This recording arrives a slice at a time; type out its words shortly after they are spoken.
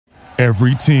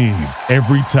Every team,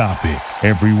 every topic,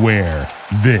 everywhere.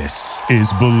 This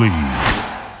is Believe.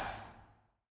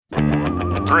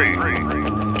 3,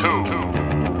 2,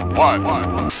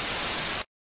 1.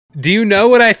 Do you know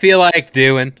what I feel like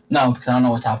doing? No, because I don't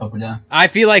know what topic we're doing. I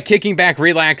feel like kicking back,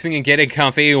 relaxing, and getting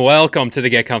comfy. Welcome to the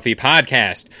Get Comfy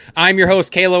podcast. I'm your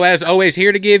host, Kalo, as always,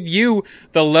 here to give you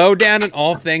the lowdown on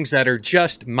all things that are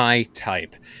just my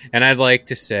type. And I'd like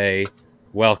to say,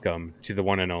 welcome to the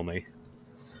one and only.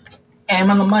 I'm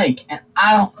on the mic, and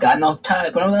I don't got no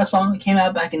type. Remember that song that came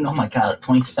out back in,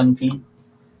 2017?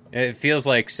 It feels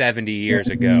like 70 years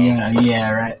ago.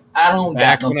 Yeah, right. I don't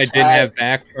back got no when I type. didn't have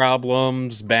back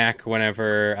problems, back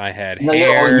whenever I had No,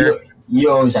 hair. you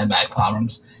always had back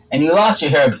problems. And you lost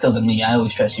your hair because of me. I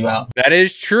always stress you out. That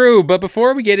is true, but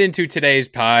before we get into today's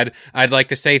pod, I'd like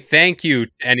to say thank you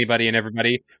to anybody and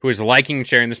everybody who is liking and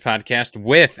sharing this podcast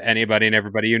with anybody and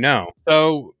everybody you know.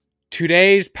 So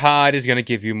today's pod is going to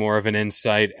give you more of an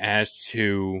insight as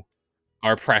to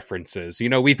our preferences. You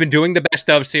know, we've been doing the best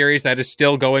of series that is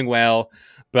still going well,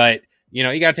 but you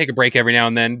know, you got to take a break every now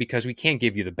and then because we can't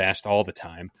give you the best all the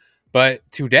time. But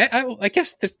today, I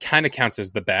guess this kind of counts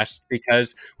as the best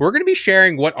because we're going to be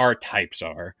sharing what our types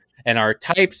are, and our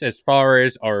types as far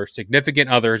as our significant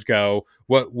others go,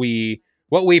 what we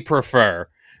prefer.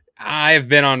 I've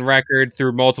been on record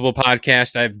through multiple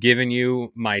podcasts. I've given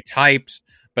you my types,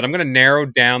 but I'm going to narrow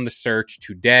down the search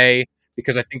today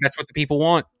because I think that's what the people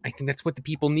want. I think that's what the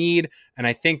people need, and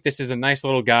I think this is a nice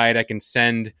little guide I can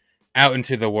send out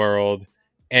into the world,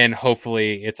 and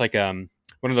hopefully it's like one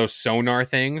of those sonar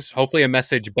things. Hopefully a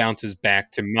message bounces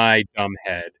back to my dumb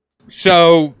head.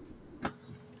 So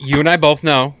you and I both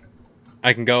know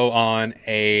I can go on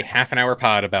a half an hour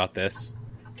pod about this.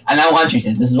 And I want you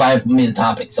to. This is why I made the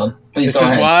topic. So please go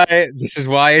ahead. This is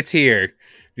why it's here,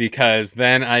 because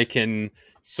then I can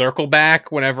circle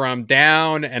back whenever I'm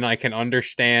down and I can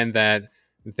understand that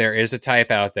there is a type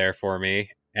out there for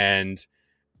me. And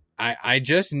I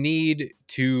just need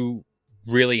to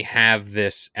really have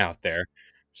this out there.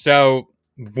 So,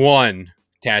 1,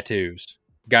 tattoos.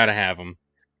 Gotta have them.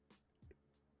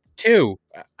 2,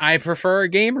 I prefer a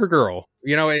gamer girl.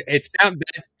 You know, it's not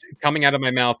that coming out of my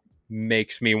mouth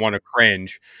makes me want to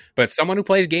cringe, but someone who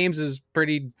plays games is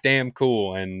pretty damn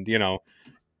cool. And, you know,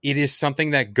 it is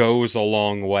something that goes a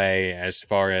long way as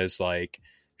far as like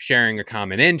sharing a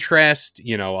common interest.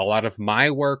 You know, a lot of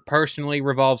my work personally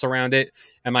revolves around it.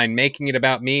 Am I making it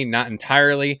about me? Not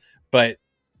entirely, but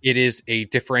it is a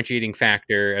differentiating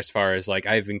factor as far as like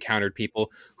I've encountered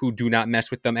people who do not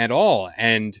mess with them at all.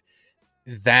 And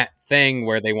that thing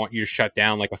where they want you to shut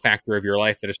down like a factor of your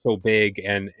life that is so big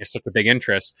and is such a big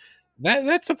interest,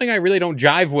 that's something I really don't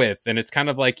jive with. And it's kind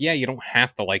of like, yeah, you don't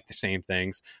have to like the same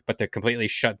things, but to completely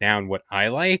shut down what I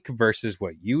like versus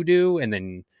what you do. And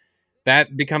then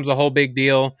that becomes a whole big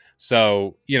deal.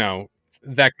 So, you know,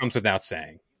 that comes without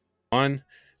saying.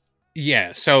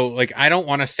 Yeah, so like I don't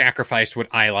want to sacrifice what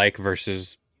I like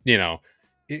versus, you know,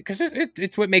 because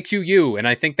it's what makes you you. And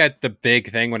I think that the big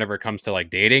thing whenever it comes to like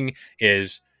dating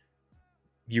is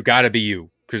you got to be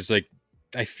you. Because like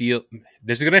I feel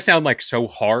this is going to sound like so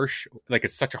harsh, like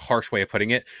it's such a harsh way of putting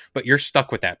it, but you're stuck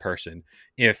with that person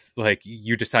if like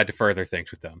you decide to further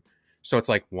things with them. So it's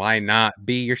like, why not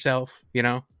be yourself, you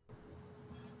know?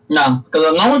 No,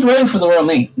 because no one's ready for the real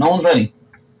me. No one's ready.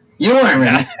 You weren't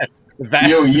ready.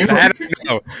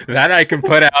 That I can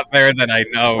put out there that I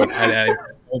know. I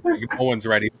don't think no one's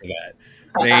ready for that.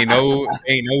 There ain't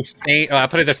no sane. I'll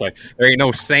put it this way: there ain't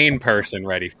no sane person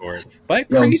ready for it. But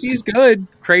crazy's good.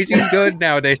 Crazy's good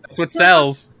nowadays. That's what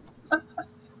sells.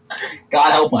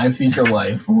 God help my future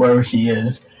wife, whoever she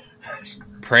is.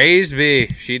 Praise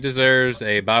be. She deserves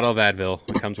a bottle of Advil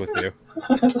that comes with you.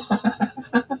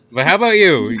 But how about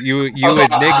you? You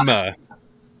Enigma.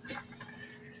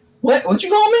 What you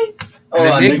call me?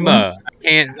 Oh, Enigma. I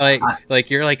can't like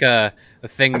you're like a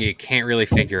thing you can't really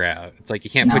figure out. It's like you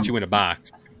can't put you in a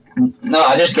box. No,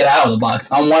 I just get out of the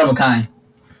box. I'm one of a kind.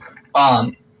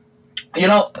 You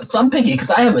know, so I'm picky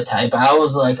because I have a type. I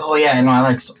was like, oh yeah, you know, I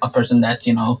like a person that's,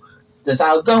 you know, just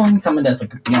outgoing, someone that's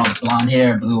like, you know, blonde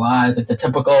hair, blue eyes, like the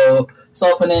typical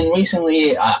stuff. And then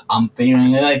recently, I'm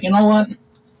figuring like, you know what?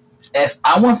 If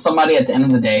I want somebody at the end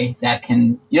of the day that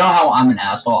can, you know how I'm an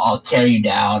asshole, I'll tear you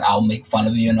down, I'll make fun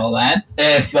of you and all that.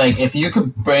 If you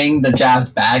could bring the jabs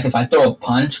back, if I throw a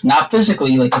punch, not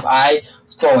physically, like if I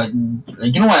throw it,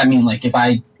 like, you know what I mean? Like if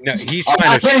I... No, he's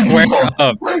trying to square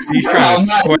up. He's trying to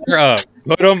square up.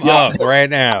 Put him up right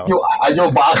now. I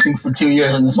do boxing for 2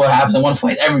 years and this is what happens. I want to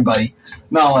fight everybody.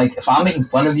 No, like if I'm making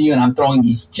fun of you and I'm throwing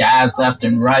these jabs left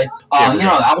and right, you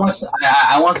know, I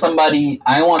want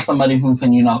somebody who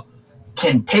can, you know,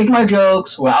 can take my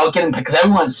jokes without getting, because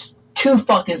everyone's too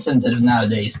fucking sensitive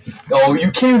nowadays. Oh,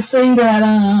 you can't say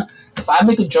that. If I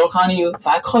make a joke on you, if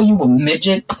I call you a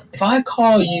midget, if I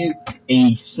call you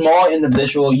a small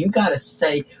individual, you gotta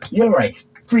say you're a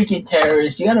freaking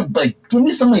terrorist. You gotta give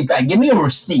me something back. Give me a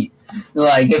receipt.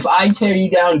 Like, if I tear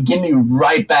you down, give me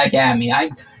right back at me.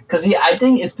 Because I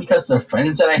think it's because the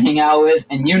friends that I hang out with,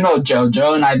 and you know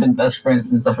Joe and I have been best friends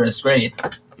since the first grade.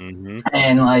 Mm-hmm.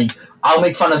 And like, I'll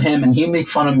make fun of him and he'll make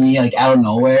fun of me like out of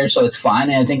nowhere, so it's fine.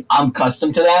 And I think I'm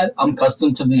accustomed to that. I'm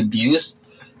accustomed to the abuse,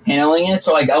 handling it.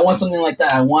 So like, I want something like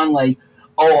that. I want like,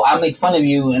 oh, I'll make fun of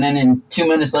you, and then in 2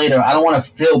 minutes later, I don't want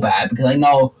to feel bad, because I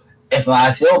know if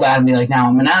I feel bad and be like, now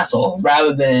I'm an asshole,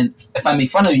 rather than if I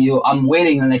make fun of you, I'm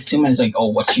waiting the next 2 minutes like, oh,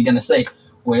 what's she gonna say?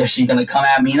 Where is she gonna come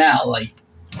at me now? Like,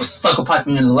 sucker punch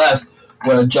me in the left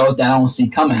with a joke that I don't see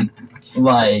coming.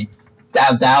 Like,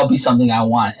 that'll be something I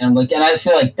want. And like, and I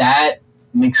feel like that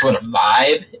mixed with a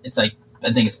vibe, it's like,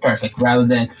 I think it's perfect, rather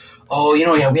than, oh, you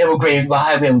know, yeah, we have a great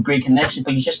vibe, we have a great connection,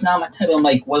 but you're just not my type. I'm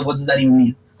like, what does that even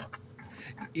mean?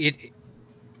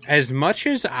 As much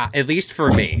as, at least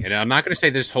for me, and I'm not going to say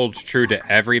this holds true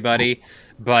to everybody,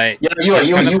 but you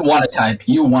want a type.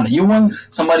 You want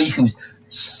somebody who's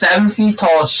 7 feet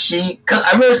tall. Because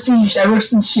ever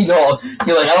since She-Hulk,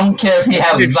 you're like, I don't care if you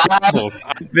have vibes.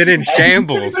 I've been in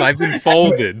shambles. I've been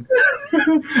folded.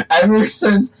 Ever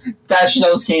since that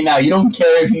show came out, you don't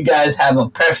care if you guys have a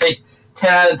perfect 10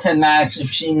 out of 10 match, if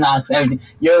she knocks everything.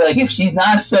 You're like, if she's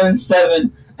not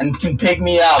 7'7" and can pick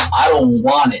me up, I don't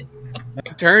want it.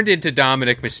 I've turned into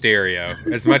Dominic Mysterio.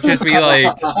 As much as we bag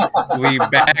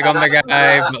on the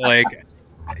guy, but like,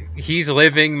 he's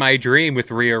living my dream with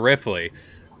Rhea Ripley.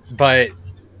 But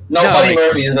Buddy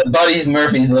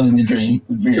Murphy's living the dream.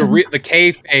 The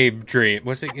kayfabe dream.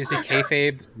 Is it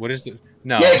kayfabe? What is it?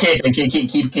 No. Yeah, kayfabe.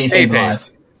 Keep kayfabe alive.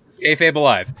 Kayfabe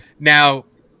alive. Now,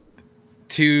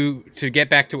 to get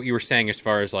back to what you were saying as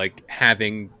far as like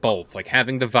having both, like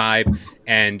having the vibe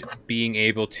and being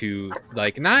able to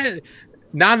like not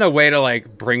in a way to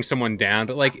like bring someone down,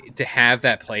 but like to have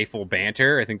that playful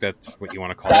banter. I think that's what you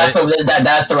want to call it.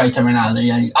 That's the right terminology.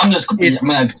 Yeah. I'm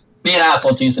gonna be an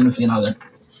asshole to your significant other.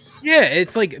 Yeah,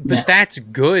 it's like, but that's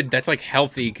good. That's like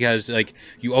healthy, because like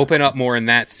you open up more in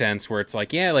that sense, where it's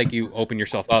like, yeah, like you open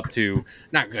yourself up to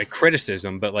not like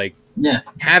criticism, but like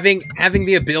having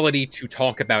the ability to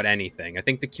talk about anything. I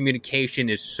think the communication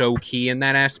is so key in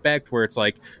that aspect, where it's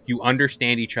like you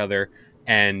understand each other,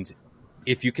 and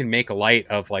if you can make light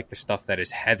of like the stuff that is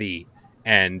heavy,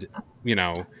 and you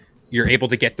know, you're able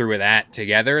to get through with that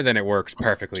together, then it works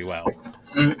perfectly well.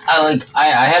 I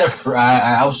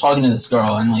was talking to this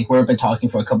girl, and like we've been talking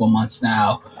for a couple months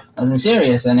now, nothing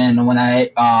serious. And then when I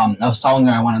was telling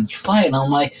her I wanted this flight, and I'm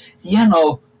like, yeah,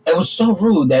 no, it was so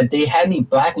rude that they had me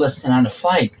blacklisted on the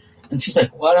flight. And she's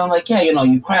like, what? I'm like, yeah, you know,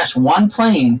 you crashed one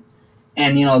plane,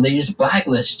 and you know they just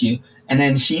blacklist you. And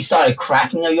then she started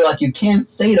cracking up. You're like, you can't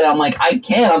say that. I'm like, I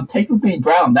can't. I'm technically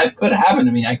brown. That could happen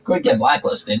to me. I could get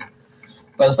blacklisted.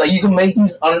 But it's like, you can make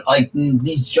these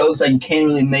jokes that you can't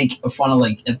really make fun of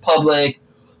like in public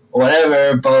or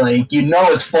whatever, but like, you know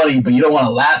it's funny, but you don't want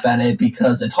to laugh at it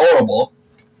because it's horrible.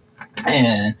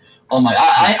 And oh my,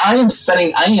 I am,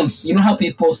 you know how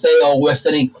people say, oh, we're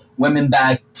setting women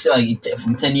back to like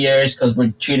from 10 years because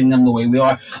we're treating them the way we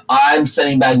are. I'm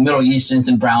setting back Middle Easterns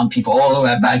and brown people all the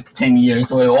way back to 10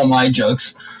 years with all my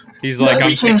jokes. He's like,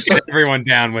 I'm taking everyone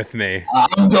down with me.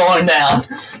 I'm going down.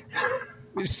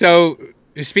 So,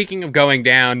 speaking of going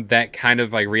down, that kind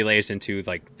of like relays into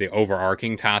like the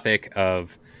overarching topic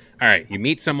of, all right, you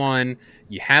meet someone,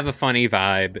 you have a funny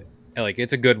vibe, like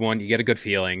it's a good one, you get a good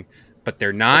feeling, but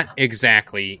they're not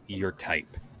exactly your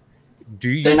type.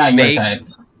 They're not your type.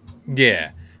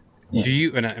 Yeah. Do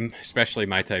you, and especially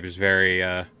my type is very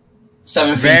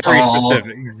 7 feet very tall.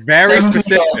 specific. Very 7 feet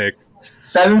specific.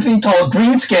 7 feet tall,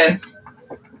 green skin.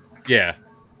 Yeah.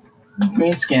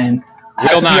 Green skin.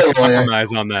 Will not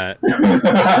compromise on that.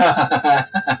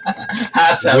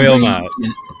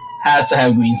 Has to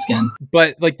have green skin.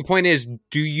 But like the point is,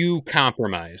 do you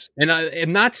compromise? And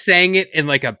I'm not saying it in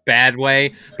like a bad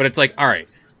way, but it's like, all right,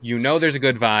 you know there's a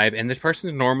good vibe, and this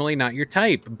person's normally not your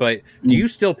type, but do you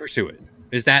still pursue it?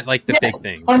 Is that like the big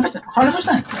thing?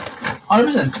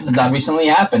 100%. That recently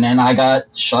happened, and I got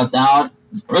shut down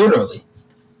brutally.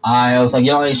 I was like,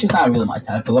 you know, she's not really my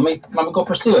type, but let me go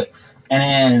pursue it. And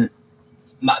then,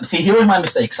 see, here was my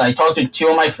mistake. So I talked to two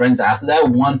of my friends after that.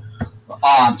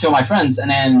 Two of my friends, and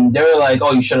then they were like,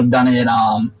 "Oh, you should have done it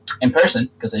in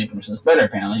person because in person is better,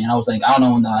 apparently." And I was like, "I don't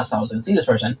know when the last time I was going to see this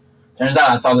person." Turns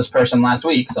out I saw this person last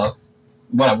week. So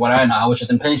what I know, I was just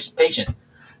impatient.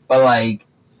 But like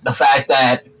the fact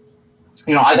that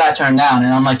I got turned down,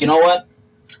 and I'm like, you know what?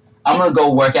 I'm gonna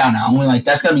go work out now. I'm gonna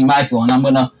that's gonna be my fuel, and I'm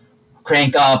gonna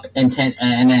crank up and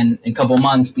then in a couple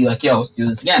months be like, yo, let's do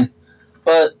this again.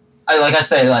 But like I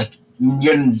say, like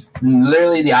you're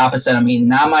literally the opposite of me.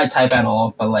 Not my type at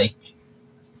all, but like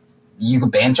you can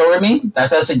banter with me.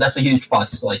 That's a huge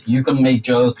plus. Like you can make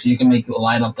jokes, you can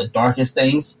light up the darkest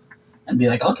things, and be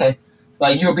like, okay,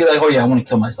 like you'll be like, oh yeah, I want to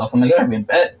kill myself. I'm like, I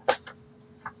bet.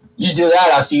 You do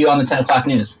that, I'll see you on the 10 o'clock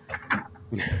news.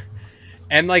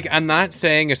 And like, I'm not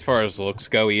saying as far as looks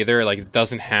go either. Like, it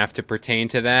doesn't have to pertain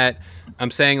to that. I'm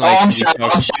saying like, I'm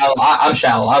shallow. I'm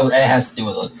shallow. It has to do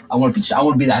with looks. I want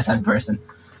to be that type of person.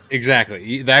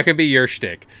 Exactly. That could be your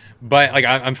shtick. But like,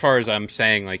 as far as I'm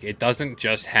saying, like, it doesn't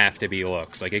just have to be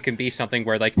looks. Like, it can be something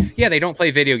where like, yeah, they don't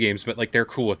play video games, but like they're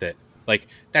cool with it. Like,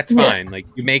 that's fine. Like,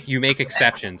 you make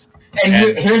exceptions.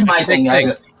 And here's my thing.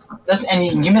 And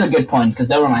you made a good point, because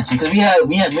that reminds me, because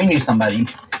we knew somebody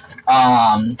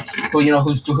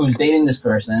who's dating this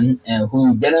person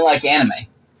who didn't like anime,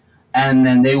 and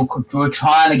then they were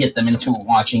trying to get them into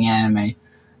watching anime,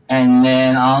 and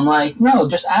then I'm like, no,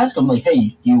 just ask them, like,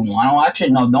 hey, you want to watch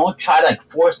it? No, don't try to like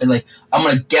force it, like I'm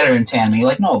gonna get her into anime.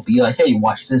 Like, no, be like, hey,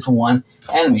 watch this one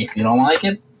anime. If you don't like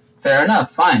it, fair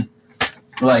enough, fine.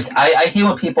 Like I hear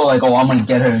when people like, oh, I'm gonna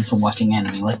get her into watching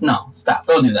anime. Like, no, stop,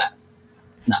 don't do that.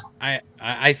 No.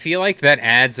 I feel like that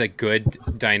adds a good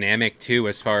dynamic too,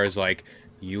 as far as like,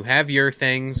 you have your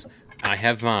things, I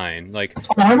have mine. Like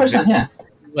 100%, yeah.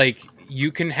 Like,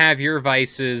 you can have your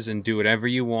vices and do whatever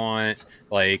you want.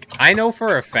 Like, I know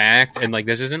for a fact, and like,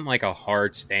 this isn't like a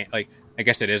hard stance. Like, I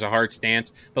guess it is a hard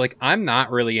stance, but like, I'm not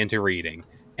really into reading,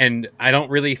 and I don't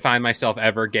really find myself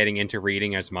ever getting into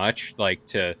reading as much. Like,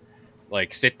 to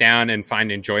like sit down and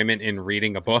find enjoyment in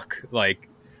reading a book. Like,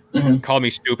 call me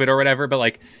stupid or whatever, but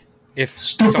like, if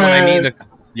someone I meet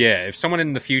if someone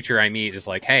in the future I meet is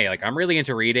like, hey, like, I'm really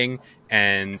into reading,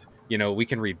 and we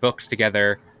can read books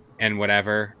together and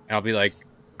whatever, and I'll be like,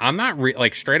 I'm not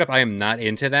like, straight up, I am not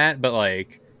into that, but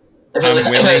like, if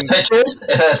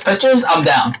it has pictures, I'm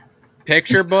down.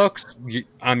 Picture books,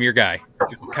 I'm your guy.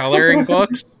 Coloring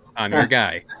books, I'm your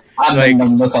guy.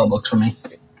 No color books for me.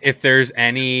 If there's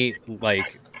any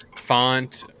like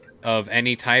font of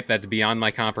any type that's beyond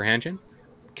my comprehension,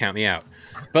 count me out.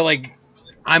 But like,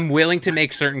 I'm willing to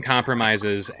make certain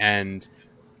compromises and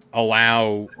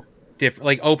allow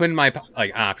open my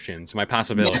like options, my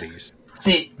possibilities. Yeah.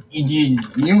 See,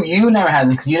 you never had,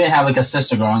 because you didn't have like a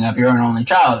sister growing up. You're an only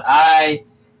child. I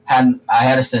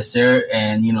had a sister,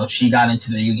 and she got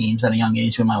into video games at a young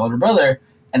age with my older brother,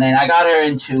 and then I got her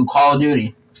into Call of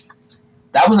Duty.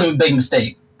 That was a big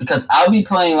mistake, because I would be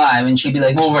playing live, and she'd be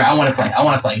like, "Move over, I want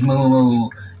to play, move."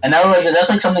 And that's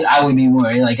like something I would be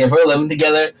worried. Like, if we're living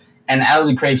together, and out of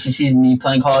the crate, she sees me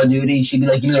playing Call of Duty, she'd be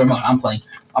like, "Give me the remote, I'm playing."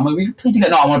 I'm like, "We can play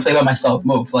together." No, I want to play by myself.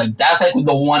 Move. Like, that's like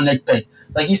the one nitpick.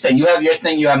 Like you said, you have your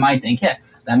thing, you have my thing. Yeah,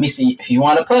 let me see. If you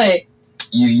want to play,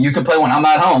 you can play when I'm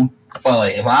not home. But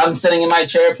like, if I'm sitting in my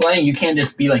chair playing, you can't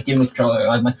just be like, "Give me a controller."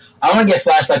 Like, I want to get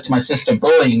flashback to my sister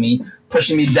bullying me,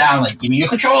 pushing me down, like, "Give me your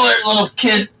controller, little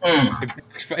kid."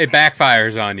 It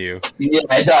backfires on you. Yeah,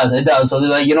 it does. So they're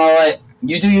like, you know what?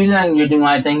 You do your thing, you do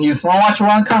my thing. You want to watch a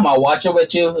rom-com, I'll watch it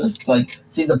with you. Like,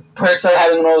 see, the perks of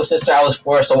having an older sister, I was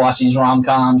forced to watch these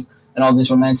rom-coms and all these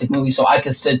romantic movies, so I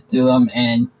could sit through them,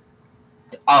 and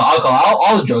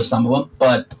I'll enjoy some of them.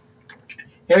 But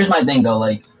here's my thing, though.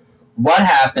 Like, what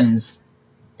happens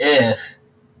if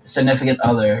the significant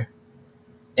other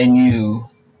and you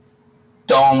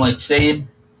don't, like, say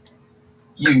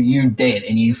you date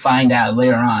and you find out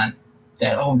later on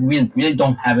that, oh, we really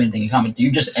don't have anything in common? Do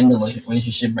you just end the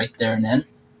relationship right there and then?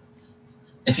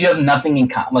 If you have nothing in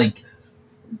common, like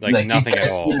nothing at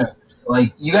all.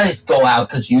 Like, you guys go out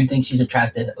because you think she's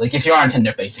attractive. Like, if you're on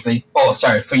Tinder, basically. Oh,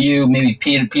 sorry, for you, maybe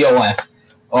POF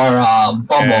or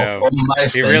Bumble or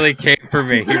MySpace. He really came for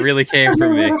me.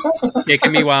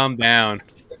 Kicking me while I'm down.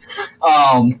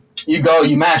 You go,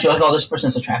 you match. You're like, oh, this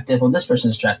person's attractive. Well, this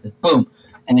person's attractive. Boom,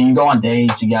 and then you go on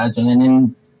dates, you guys, and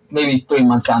then maybe 3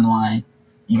 months down the line,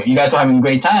 you guys are having a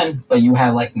great time, but you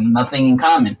have like nothing in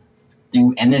common. Do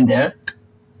you end it there?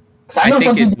 Because I know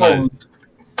some people.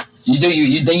 Then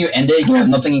you end it, you have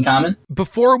nothing in common?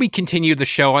 Before we continue the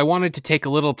show, I wanted to take a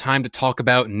little time to talk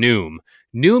about Noom.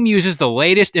 Noom uses the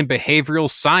latest in behavioral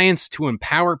science to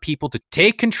empower people to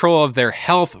take control of their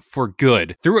health for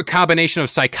good through a combination of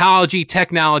psychology,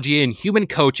 technology, and human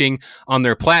coaching on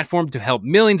their platform to help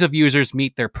millions of users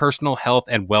meet their personal health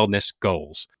and wellness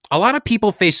goals. A lot of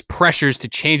people face pressures to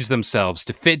change themselves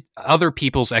to fit other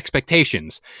people's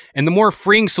expectations, and the more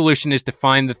freeing solution is to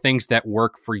find the things that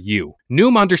work for you.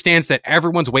 Noom understands that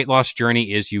everyone's weight loss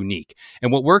journey is unique,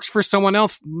 and what works for someone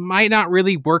else might not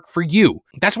really work for you.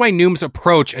 That's why Noom's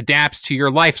approach adapts to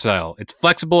your lifestyle. It's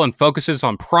flexible and focuses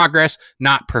on progress,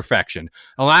 not perfection,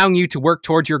 allowing you to work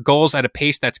towards your goals at a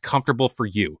pace that's comfortable for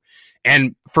you.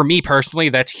 And for me personally,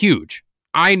 that's huge.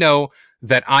 I know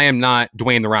that I am not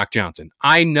Dwayne The Rock Johnson.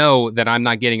 I know that I'm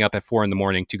not getting up at 4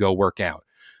 a.m. to go work out.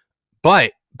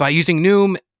 But by using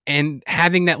Noom and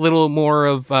having that little more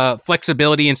of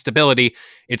flexibility and stability,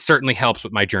 it certainly helps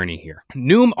with my journey here.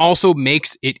 Noom also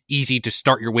makes it easy to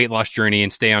start your weight loss journey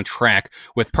and stay on track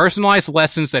with personalized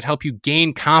lessons that help you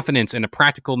gain confidence and a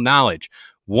practical knowledge,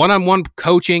 one-on-one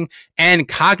coaching, and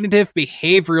cognitive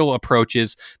behavioral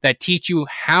approaches that teach you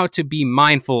how to be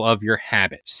mindful of your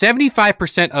habits.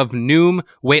 75% of Noom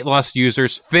weight loss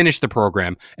users finished the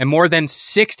program, and more than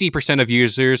 60% of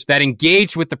users that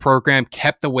engaged with the program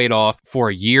kept the weight off for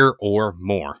a year or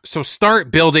more. So start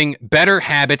building better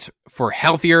habits for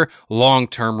healthier,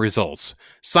 long-term results.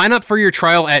 Sign up for your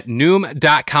trial at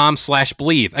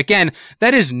Noom.com/believe. Again,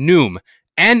 that is Noom,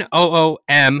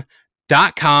 Noom.com/believe.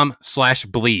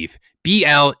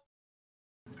 BL.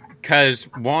 Because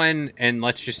one, and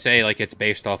let's just say like it's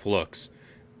based off looks,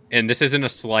 and this isn't a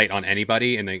slight on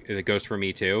anybody, and it goes for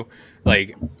me too.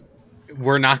 Like,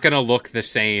 we're not gonna look the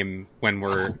same when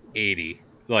we're 80.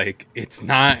 Like, it's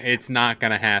not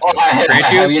gonna happen. Oh,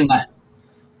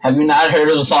 have you not heard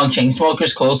of the song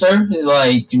Chainsmokers Closer?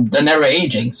 Like, they're never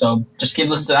aging, so just keep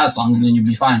listening to that song and then you'll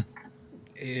be fine.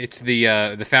 It's the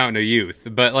fountain of youth,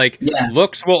 but like,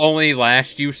 looks will only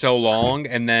last you so long,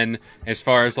 and then as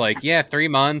far as like 3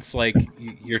 months, like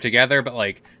you're together, but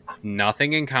like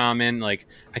nothing in common. Like,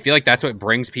 I feel like that's what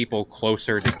brings people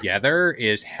closer together,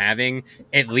 is having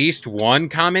at least one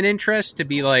common interest to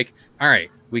be like, all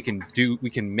right, we can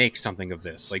make something of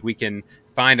this. Like, we can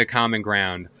find a common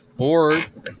ground. Or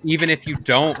even if you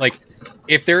don't, like,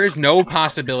 if there is no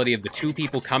possibility of the two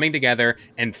people coming together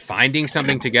and finding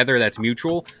something together that's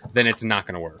mutual, then it's not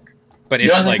going to work. But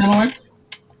if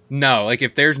no, like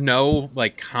if there's no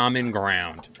like common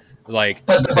ground, like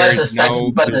but the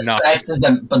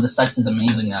sex is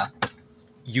amazing now.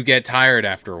 You get tired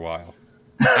after a while.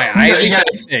 I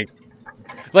think.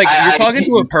 Like, you're talking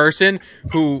to a person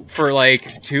who for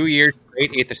like 2 years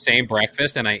straight ate the same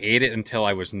breakfast, and I ate it until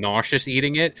I was nauseous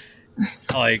eating it.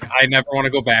 Like, I never want to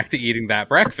go back to eating that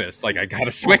breakfast. Like, I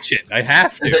gotta switch it. I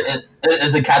have to.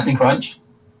 Is it Captain Crunch?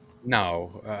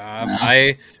 No.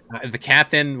 The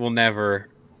captain will never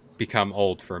become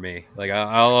old for me. Like,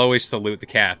 I'll always salute the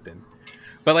captain.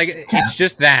 But, like, it's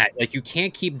just that. Like, you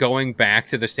can't keep going back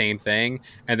to the same thing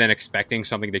and then expecting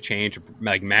something to change,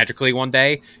 like, magically one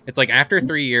day. It's like, after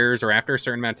 3 years or after a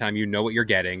certain amount of time, you know what you're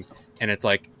getting. And it's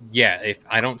like, if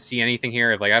I don't see anything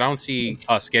here, if, like, I don't see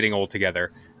us getting old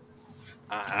together,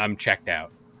 I'm checked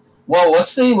out. Well,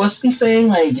 what's the saying?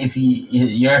 Like, if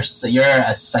you're a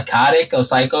psychotic or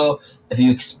psycho, if you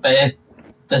expect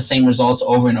the same results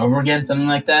over and over again, something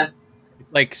like that.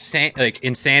 Like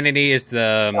insanity is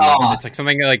the it's like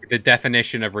something like the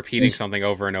definition of repeating something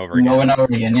over and over again. Over and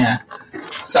over again, yeah.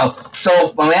 So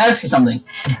let me ask you something.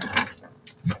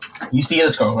 You see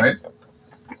this girl, right?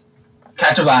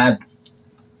 Catch a vibe.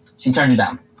 She turns you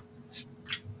down.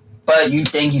 But you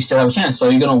think you still have a chance. So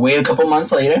you're going to wait a couple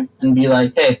months later and be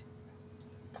like, hey,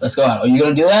 let's go out. Are you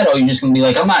going to do that? Or are you just going to be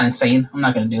like, I'm not insane. I'm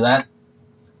not going to do that.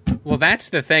 Well, that's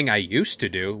the thing I used to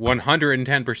do,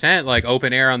 110%, like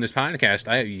open air on this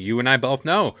podcast. You and I both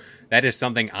know that is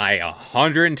something I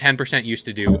 110% used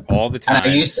to do all the time.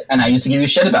 And I used to give you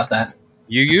shit about that.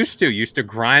 You used to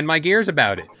grind my gears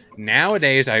about it.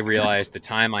 Nowadays, I realize the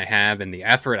time I have and the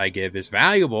effort I give is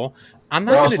valuable. I'm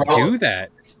not going to do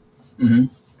that. Mm-hmm.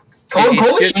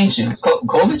 COVID changed you.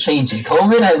 COVID changed you.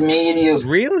 COVID has made you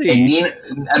really a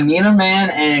meaner man,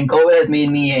 and COVID has made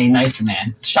me a nicer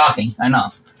man. It's shocking, I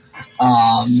know.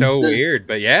 Weird,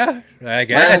 but yeah, I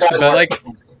guess. But like,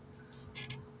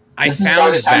 I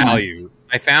found value.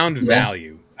 I found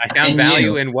value. I found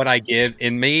value in what I give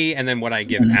in me, and then what I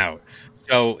give out.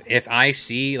 So if I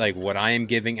see like what I am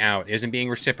giving out isn't being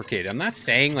reciprocated, I'm not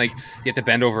saying like you have to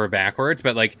bend over backwards,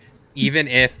 but like, even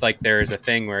if like there's a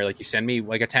thing where like you send me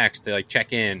like a text to like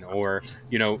check in, or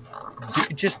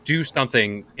just do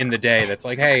something in the day that's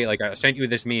like, hey, like I sent you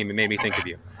this meme, it made me think of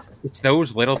you. It's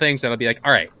those little things that'll be like,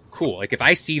 all right, cool. Like if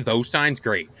I see those signs,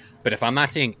 great. But if I'm not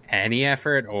seeing any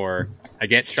effort, or I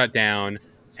get shut down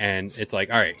and it's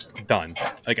like, all right, done.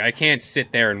 Like I can't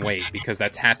sit there and wait, because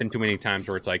that's happened too many times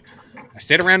where it's like I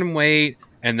sit around and wait,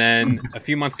 And then a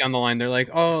few months down the line, they're like,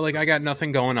 oh, like I got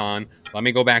nothing going on. Let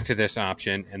me go back to this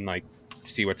option and like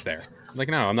see what's there. I'm like,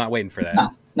 no, I'm not waiting for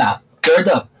that. No. Third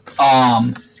up.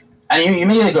 And you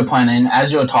made a good point, and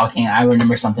as you were talking, I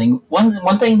remember something.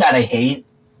 One thing that I hate,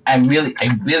 I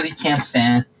really can't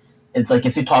stand. It's like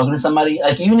if you're talking to somebody,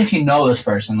 like even if you know this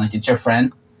person, like it's your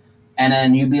friend, and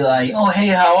then you'd be like, "Oh, hey,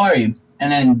 how are you?"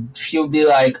 And then she'll be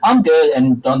like, "I'm good,"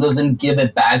 and doesn't give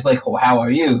it back like, "Oh, how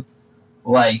are you?"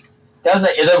 Like that was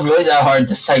like, is it really that hard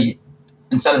to say?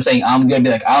 Instead of saying "I'm good," be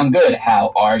like, "I'm good.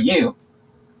 How are you?"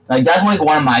 Like that's like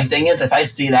one of my things. If I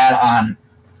see that on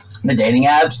the dating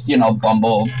apps,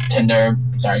 Bumble, Tinder,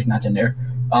 sorry, not Tinder,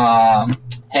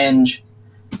 Hinge,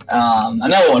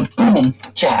 another one, boom,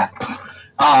 chat.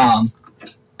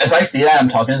 If I see that I'm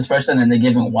talking to this person and they're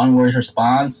giving one word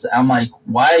response, I'm like,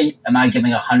 why am I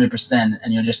giving 100%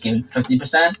 and you're just giving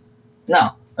 50%? No,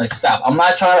 like stop. I'm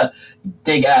not trying to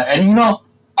dig out. And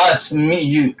us,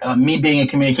 me being a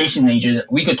communication major,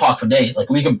 we could talk for days.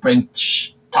 Like we could bring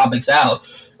topics out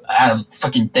of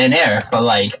fucking thin air. But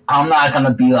like, I'm not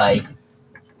gonna be like.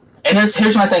 And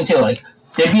here's my thing too. Like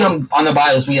they'd be on the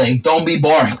bios, be like, don't be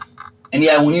boring. And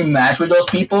yeah, when you match with those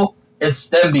people, it's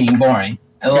them being boring.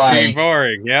 Like, being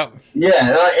boring, yep.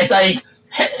 Yeah, it's like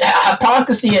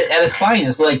hypocrisy at its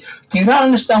finest. Like, do you not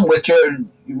understand what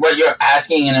you're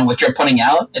asking and then what you're putting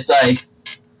out? It's like,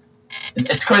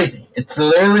 it's crazy. It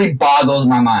literally boggles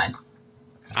my mind.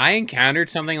 I encountered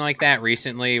something like that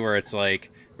recently, where it's like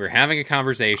we're having a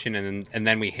conversation and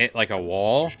then we hit like a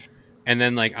wall, and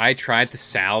then like I tried to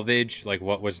salvage like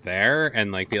what was there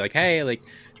and like be like, hey, like,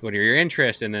 what are your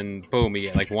interests? And then boom, you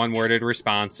get like one-worded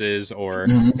responses, or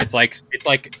it's like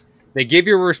they give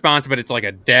you a response, but it's like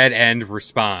a dead end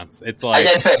response. It's like a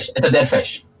dead fish. It's a dead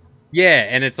fish. Yeah,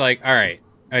 and it's like, all right,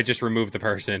 I just removed the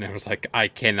person. It was like, I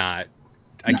can't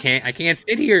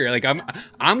sit here. Like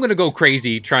I'm gonna go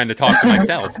crazy trying to talk to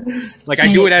myself. Like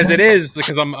I do it as it is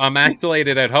because I'm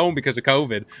isolated at home because of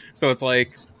COVID. So it's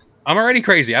like I'm already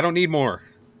crazy. I don't need more.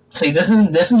 See, this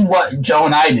is what Joe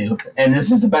and I do, and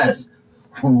this is the best.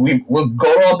 We'll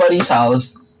go to our buddy's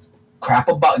house, grab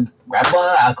a bottle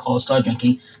of alcohol, start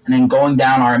drinking, and then going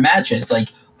down our matches. Like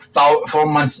 4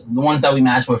 months, the ones that we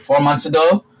matched with 4 months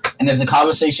ago. And if the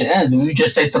conversation ends, we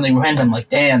just say something random like,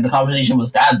 damn, the conversation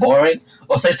was that boring.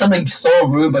 Or say something so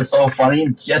rude but so funny,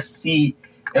 just see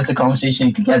if the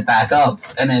conversation can get back up.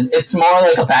 And then it's more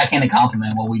like a backhanded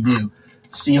compliment, what we do.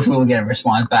 See if we will get a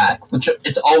response back. Which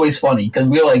it's always funny, because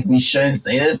we're like, we shouldn't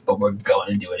say this, but we're going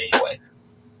to do it anyway.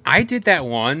 I did that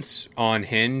once on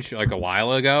Hinge like a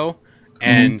while ago,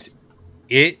 and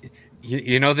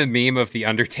you know the meme of the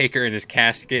Undertaker in his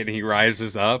casket and he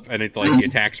rises up and it's like he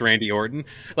attacks Randy Orton?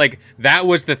 Like that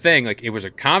was the thing. Like it was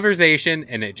a conversation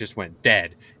and it just went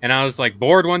dead. And I was like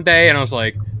bored one day and I was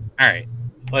like, all right,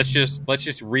 let's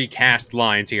just recast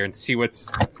lines here and see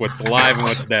what's alive and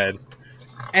what's dead.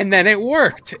 And then it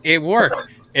worked. It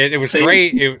was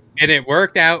great. It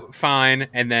worked out fine.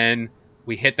 And then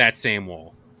we hit that same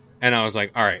wall. And I was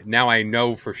like, all right, now I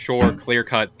know for sure, clear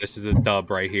cut, this is a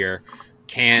dub right here.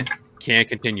 Can't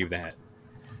continue that.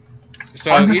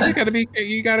 So 100%.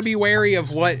 you gotta be wary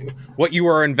of what you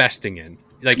are investing in.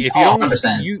 Like if you don't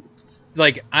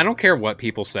 100%. I don't care what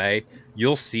people say,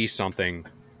 you'll see something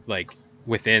like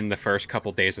within the first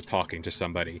couple days of talking to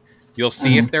somebody. You'll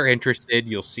see if they're interested,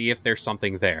 you'll see if there's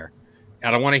something there.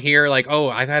 I don't want to hear like, oh,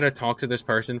 I've had to talk to this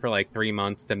person for like 3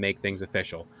 months to make things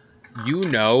official. You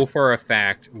know for a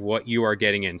fact what you are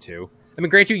getting into. I mean,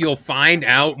 granted, you'll find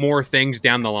out more things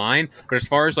down the line, but as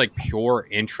far as like pure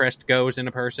interest goes in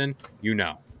a person,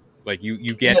 like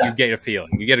you get a feeling,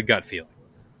 you get a gut feeling.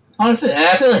 Honestly, and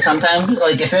I feel like sometimes,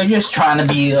 like if you're just trying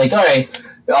to be like, all right,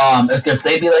 if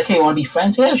they be like, hey, want to be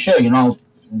friends? Yeah, sure,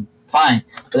 fine.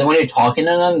 But then when you're talking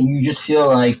to them, you just feel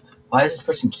like, why does this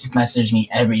person keep messaging me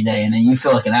every day? And then you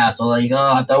feel like an asshole, like,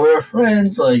 oh, I thought we were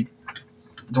friends. Like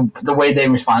the way they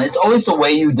respond, it's always the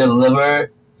way you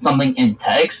deliver something in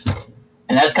text.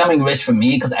 And that's coming rich for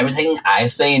me because everything I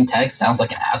say in text sounds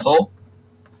like an asshole.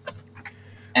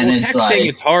 And it's texting,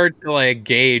 it's hard to like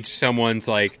gauge someone's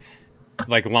like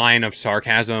line of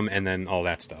sarcasm and then all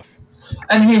that stuff.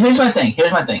 And here's my thing.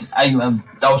 I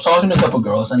was talking to a couple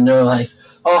girls and they're like,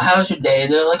 "Oh, how's your day?"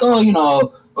 They're like,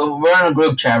 "Oh, we're in a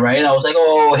group chat, right?" And I was like,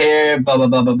 "Oh, here, blah blah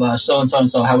blah blah blah, so and so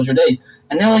and so. How was your days?"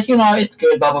 And they're like, "It's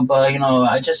good, blah blah blah.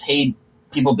 I just hate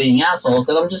people being assholes."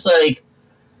 And I'm just like,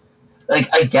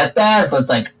 I get that, but it's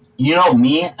like,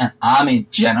 me, and I'm a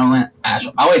genuine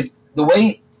asshole. The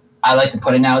way I like to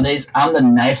put it nowadays, I'm the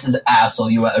nicest asshole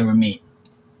you will ever meet.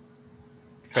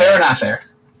 Fair or not fair?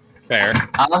 Fair.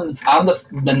 I'm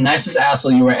the nicest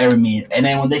asshole you will ever meet. And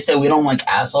then when they say we don't like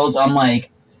assholes, I'm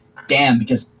like, damn,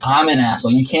 because I'm an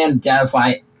asshole. You can't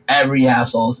identify every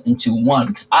asshole into one.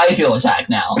 Because I feel attacked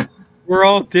now. We're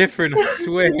all different, I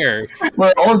swear.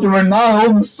 We're not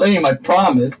all the same, I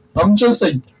promise. I'm just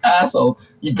an asshole.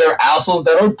 There are assholes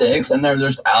that are dicks, and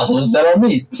there's assholes that are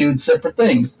me. Two separate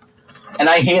things. And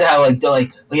I hate how like they're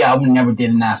like, oh, yeah, I would never date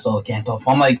an asshole again. But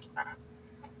I'm like,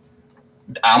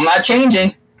 I'm not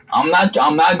changing. I'm not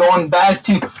going back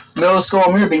to middle school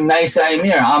Amir being nice guy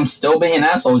Amir. I'm still being an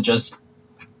asshole. Just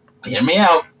hear me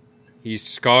out. He's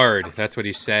scarred. That's what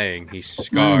he's saying. He's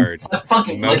scarred.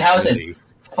 Fucking like how is it?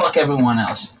 Fuck everyone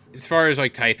else. As far as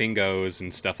like typing goes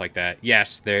and stuff like that,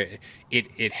 yes,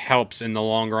 it helps in the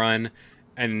long run.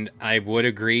 And I would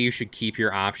agree you should keep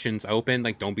your options open.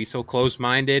 Like, don't be so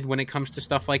closed-minded when it comes to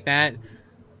stuff like that.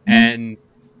 And,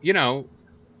 you know,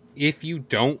 if you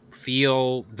don't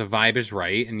feel the vibe is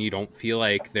right and you don't feel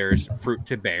like there's fruit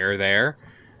to bear there,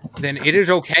 then it is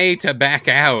okay to back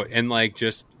out and, like,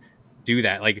 just do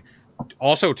that. Like,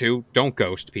 also, too, don't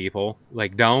ghost people.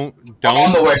 Like, don't.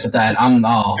 I'm the worst at that.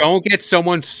 Don't get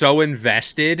someone so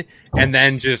invested and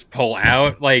then just pull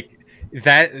out. Like,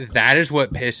 that is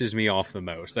what pisses me off the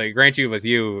most. Like, grant you, with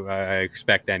you, I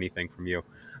expect anything from you,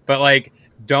 but like,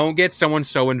 don't get someone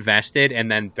so invested and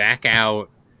then back out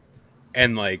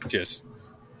and like just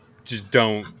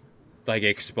don't like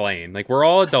explain. Like, we're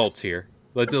all adults here.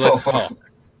 Let's talk.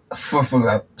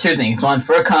 For two things. One,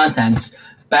 for content.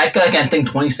 Back like I think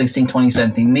 2016,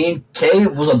 2017, me and Kay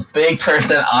was a big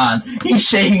person on. He's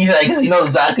shaking his head because he knows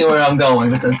exactly where I'm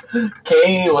going with this.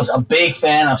 Kay was a big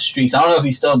fan of Streaks. I don't know if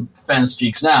he's still a fan of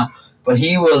Streaks now, but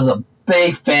he was a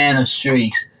big fan of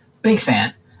Streaks. Big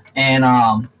fan. And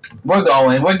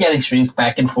we're getting Streaks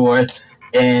back and forth.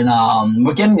 And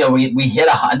we're getting there. We hit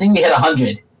I think we hit 100.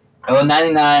 It was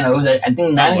 99. I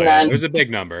think 99. It was a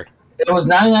big number. It was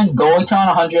 99 going to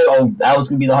 100. Oh, that was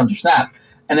going to be the 100 snap.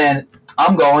 And then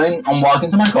I'm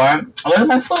walking to my car, I look at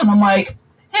my phone, I'm like,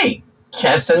 hey,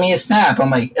 Kev sent me a snap.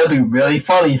 I'm like, it'll be really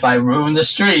funny if I ruin the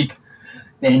streak.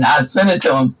 And I send it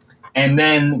to him. And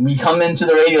then we come into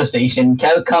the radio station,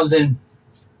 Kev comes in,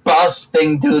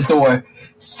 busting through the door,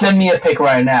 send me a pic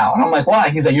right now. And I'm like, why?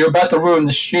 He's like, you're about to ruin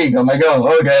the streak. I'm like,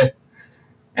 oh, okay.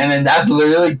 And then that's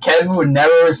literally, Kevin would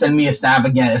never send me a snap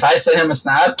again. If I send him a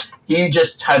snap, he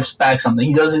just types back something.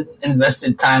 He doesn't invest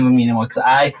time with me anymore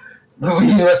because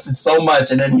we invested so much,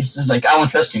 and then he's just like, I don't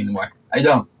trust you anymore. I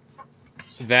don't.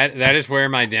 That is where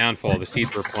my downfall. The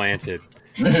seeds were planted.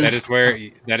 that is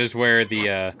where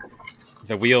the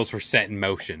wheels were set in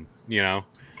motion. You know,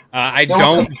 I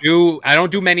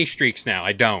don't do many streaks now.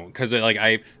 I don't, because like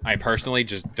I personally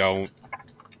just don't.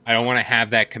 I don't want to have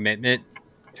that commitment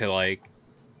to like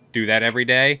do that every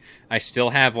day. I still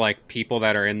have like people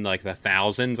that are in like the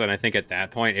thousands, and I think at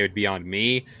that point it would be on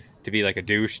me to be like a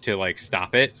douche to like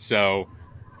stop it. So,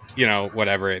 you know,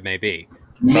 whatever it may be.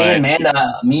 Me and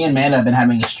Amanda have been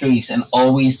having streaks, and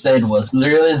all we said was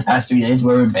literally the past 3 days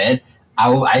we were in bed.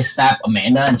 I snapped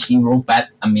Amanda, and she wrote back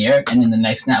Amir, and then the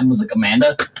next snap was like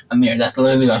Amanda, Amir. That's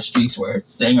literally our streaks. We're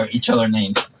saying each other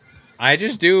names. I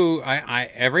just do.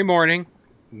 I every morning,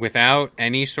 without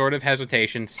any sort of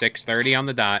hesitation, 6:30 on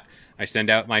the dot, I send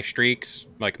out my streaks,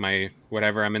 like my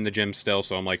whatever. I'm in the gym still,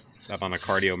 so I'm like up on a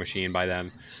cardio machine by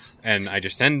then. And I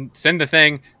just send the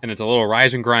thing, and it's a little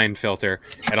rise and grind filter,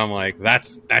 and I'm like,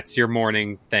 that's your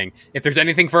morning thing. If there's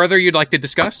anything further you'd like to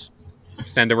discuss,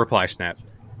 send a reply snap.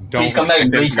 Don't please come back.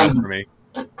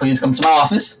 Please come to my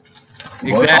office.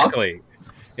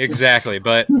 Exactly.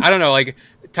 But I don't know. Like,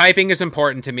 typing is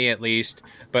important to me at least,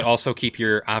 but also keep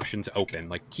your options open.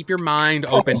 Like, keep your mind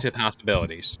open to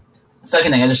possibilities.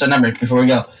 Second thing, I just remembered before we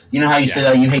go. You know how you say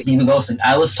that you hate people ghosting?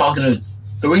 I was talking to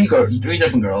three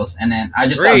different girls, and then I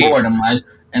just got bored.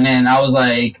 And then I was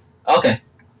like, okay.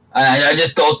 I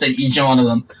just ghosted each one of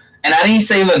them. And I didn't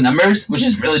save the numbers, which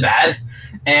is really bad.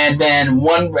 And then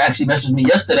one actually messaged me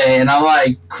yesterday, and I'm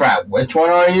like, crap, which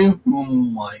one are you?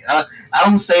 I'm like, I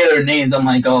don't say their names. I'm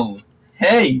like, oh,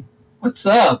 hey, what's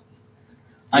up?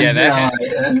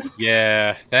 That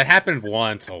happened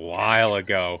once a while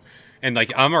ago. And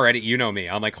like, I'm already, you know me,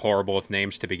 I'm like horrible with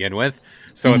names to begin with.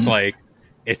 So it's like,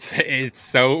 it's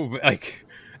so like,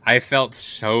 I felt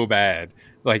so bad.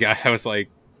 Like I was like,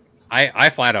 I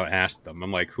flat out asked them.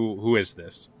 I'm like, who is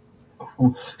this?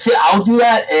 See, I'll do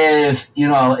that if, you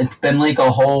know, it's been like a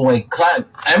whole, like, because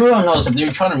everyone knows if you're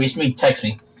trying to reach me, text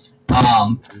me.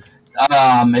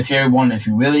 If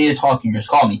you really need to talk, you just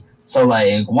call me. So,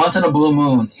 like, once in a blue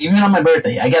moon, even on my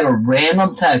birthday, I get a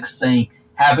random text saying,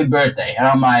 happy birthday. And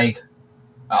I'm like,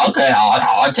 okay,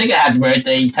 I'll take a happy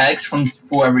birthday text from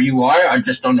whoever you are. I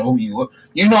just don't know who you are.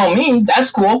 You know me. That's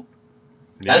cool.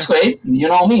 Yeah. That's great. You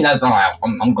know me.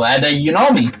 I'm glad that you know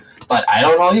me. But I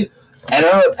don't know you. And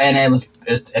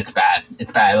it's bad.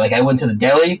 It's bad. Like, I went to the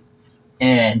deli,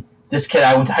 and this kid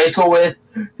I went to high school with,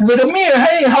 he's like, Amir,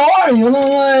 hey, how are you? And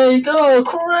I'm like, oh,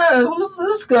 crap, who's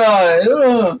this guy?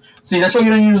 See, that's why you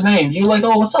don't use names. You're like,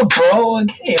 oh, what's up, bro?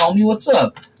 Like, hey, homie, what's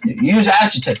up? You use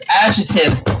adjectives.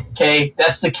 Adjectives, okay?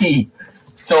 That's the key.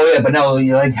 So, yeah, but no,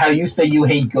 like how you say you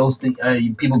hate ghosting,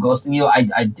 people ghosting you, I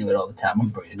do it all the time. I'm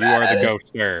pretty bad at it. You are the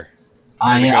ghoster.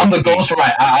 I'm the ghost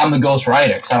writer. I'm the ghost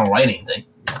writer because I don't write anything.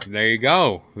 There you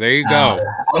go. I'm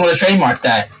going to trademark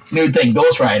that new thing,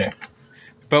 ghost writer.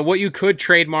 But what you could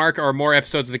trademark are more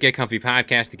episodes of the Get Comfy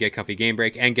podcast, the Get Comfy Game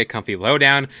Break, and Get Comfy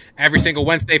Lowdown every single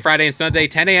Wednesday, Friday, and Sunday,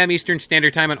 10 a.m. Eastern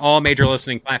Standard Time on all major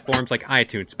listening platforms like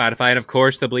iTunes, Spotify, and, of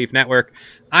course, the Believe Network.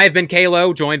 I've been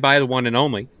Kalo, joined by the one and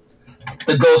only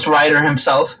the ghost writer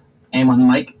himself, aim on the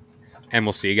mic. And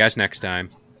we'll see you guys next time.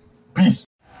 Peace.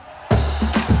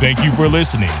 Thank you for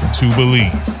listening to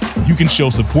Believe. You can show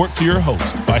support to your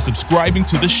host by subscribing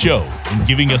to the show and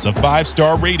giving us a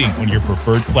 5-star rating on your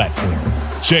preferred platform.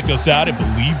 Check us out at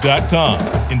Believe.com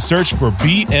and search for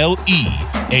BLEAV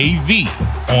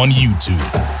on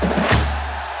YouTube.